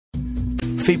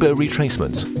FIBO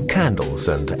retracements, candles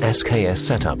and SKS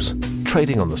setups.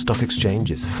 Trading on the stock exchange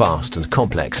is fast and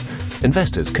complex.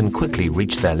 Investors can quickly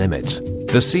reach their limits.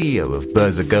 The CEO of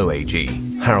BörseGo AG,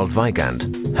 Harold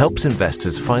Weigand, helps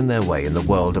investors find their way in the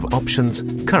world of options,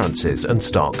 currencies and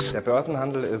stocks.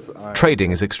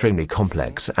 Trading is extremely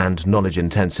complex and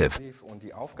knowledge-intensive.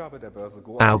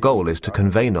 Our goal is to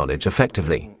convey knowledge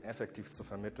effectively.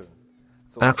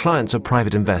 Our clients are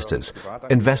private investors,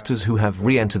 investors who have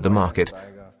re-entered the market,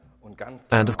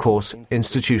 and of course,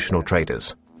 institutional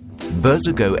traders.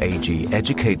 BörseGo AG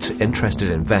educates interested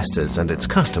investors and its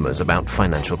customers about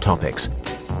financial topics,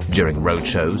 during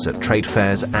roadshows, at trade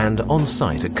fairs and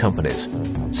on-site at companies.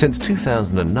 Since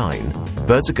 2009,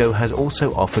 BörseGo has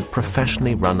also offered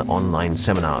professionally run online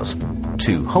seminars.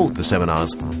 To hold the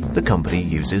seminars, the company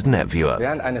uses Netviewer.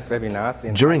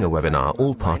 During a webinar,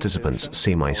 all participants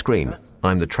see my screen.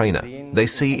 I'm the trainer. They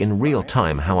see in real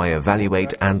time how I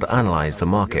evaluate and analyze the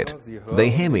market. They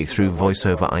hear me through voice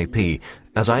over IP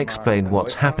as I explain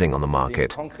what's happening on the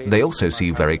market. They also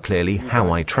see very clearly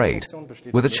how I trade.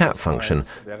 With a chat function,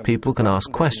 people can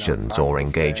ask questions or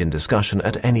engage in discussion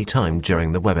at any time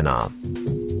during the webinar.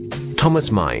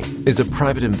 Thomas Mai is a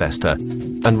private investor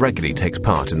and regularly takes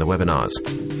part in the webinars.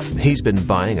 He's been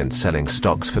buying and selling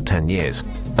stocks for 10 years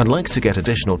and likes to get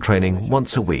additional training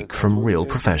once a week from real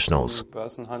professionals.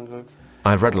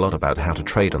 I've read a lot about how to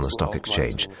trade on the stock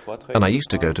exchange, and I used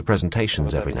to go to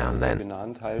presentations every now and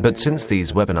then. But since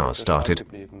these webinars started,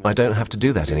 I don't have to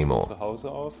do that anymore.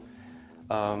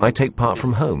 I take part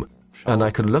from home, and I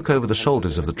can look over the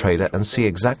shoulders of the trader and see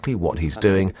exactly what he's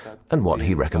doing and what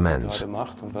he recommends.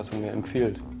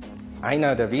 One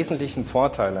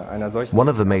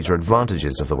of the major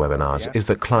advantages of the webinars is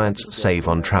that clients save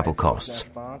on travel costs.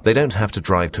 They don't have to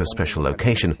drive to a special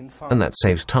location, and that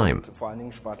saves time.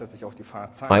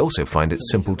 I also find it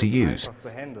simple to use.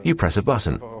 You press a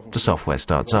button, the software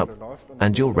starts up,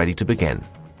 and you're ready to begin.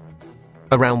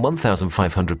 Around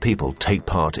 1,500 people take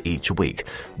part each week,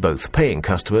 both paying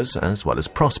customers as well as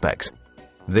prospects.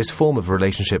 This form of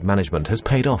relationship management has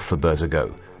paid off for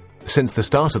BörseGo. Since the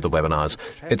start of the webinars,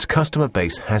 its customer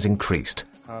base has increased.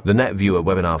 The Netviewer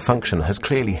webinar function has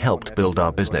clearly helped build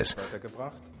our business.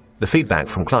 The feedback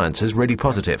from clients is really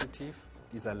positive.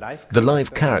 The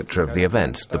live character of the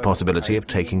event, the possibility of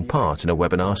taking part in a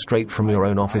webinar straight from your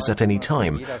own office at any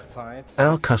time.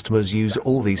 Our customers use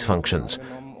all these functions.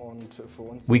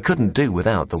 We couldn't do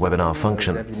without the webinar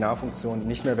function.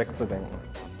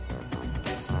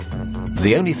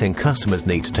 The only thing customers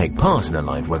need to take part in a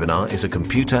live webinar is a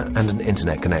computer and an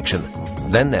internet connection.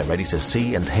 Then they're ready to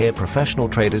see and hear professional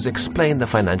traders explain the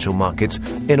financial markets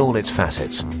in all its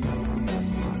facets,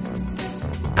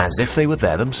 as if they were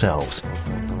there themselves.